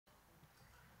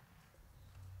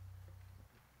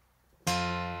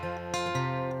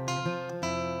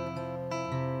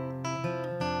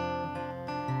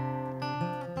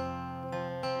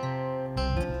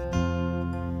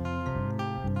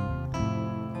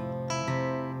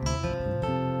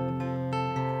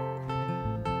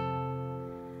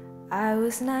I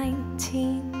was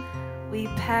 19, we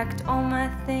packed all my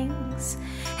things,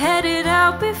 headed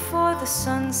out before the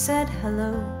sun said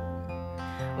hello.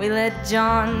 We let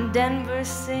John Denver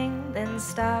sing, then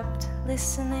stopped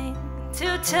listening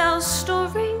to tell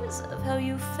stories of how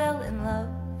you fell in love.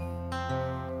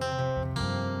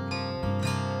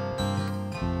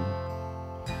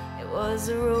 It was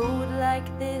a road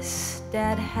like this,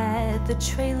 Dad had the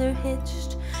trailer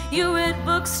hitched. You read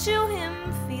books to him,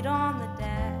 feet on the dash.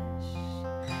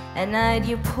 At night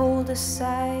you pulled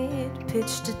aside,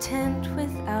 pitched a tent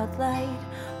without light,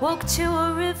 woke to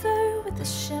a river with a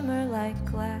shimmer like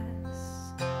glass.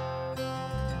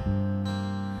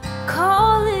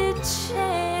 Call it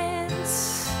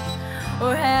chance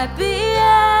or happy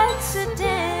accident.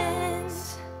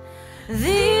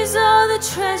 These are the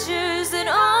treasures that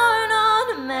aren't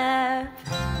on a map.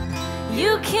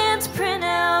 You can't print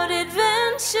out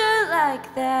adventure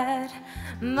like that.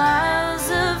 Miles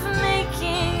of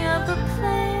making up a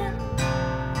plan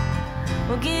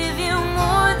will give you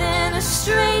more than a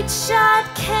straight shot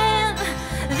can.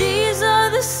 These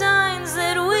are the signs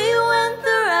that we went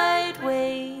the right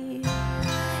way.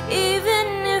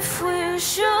 Even if we're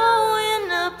showing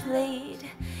up late,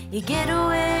 you get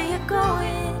where you're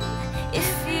going if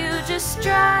you just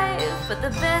drive. But the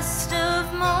best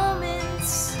of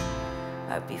moments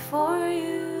are before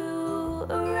you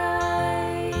arrive.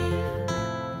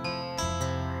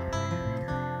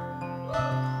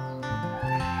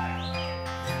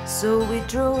 So we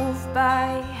drove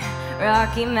by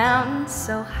Rocky Mountains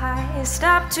so high,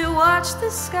 stopped to watch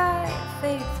the sky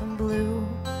fade from blue.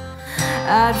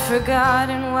 I'd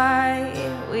forgotten why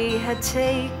we had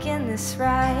taken this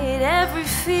ride. Every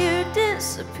fear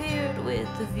disappeared with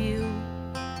the view.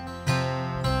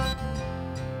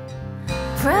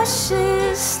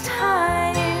 Precious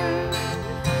time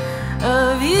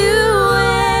of you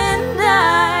and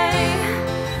I.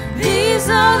 These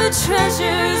are the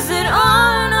treasures that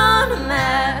aren't on a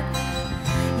map.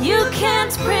 You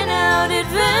can't print out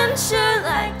adventure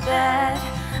like that.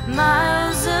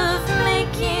 Miles of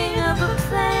making up a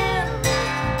plan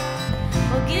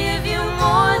will give you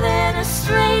more than a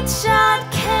straight shot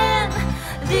can.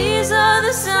 These are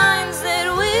the signs that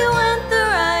we went the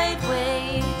right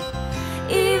way.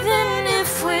 Even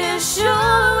if we're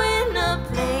showing up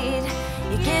late,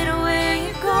 you get where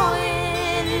you're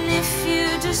going if you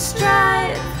just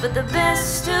strive. But the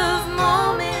best of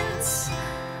moments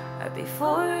are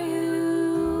before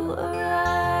you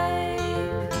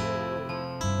arrive.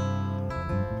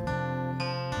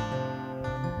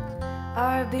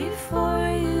 Are before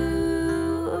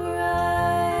you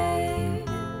arrive.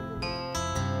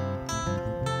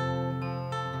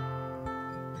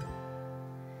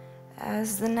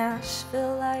 As the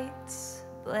Nashville lights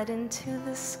bled into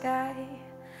the sky,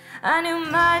 I knew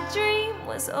my dream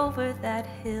was over that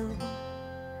hill,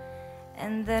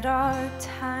 and that our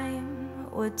time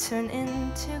would turn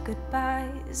into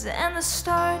goodbyes and the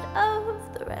start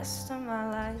of the rest of my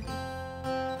life.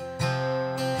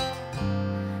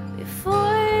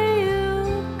 Before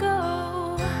you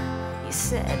go, you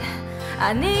said,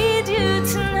 I need you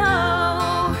to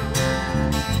know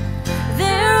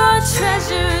there are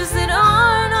treasures that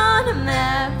aren't on a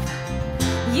map.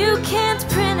 You can't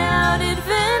print out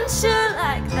adventure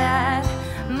like that.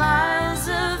 Miles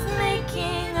of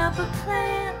making up a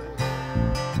plan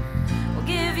will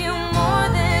give you more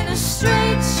than a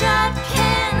straight shot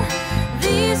can.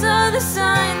 These are the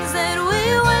signs that we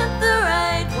went the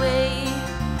right way.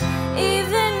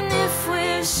 Even if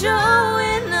we're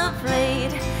showing up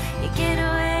late, you get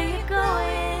where you're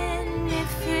going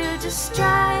if you just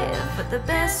strive. But the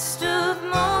best of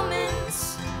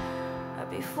moments are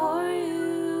before you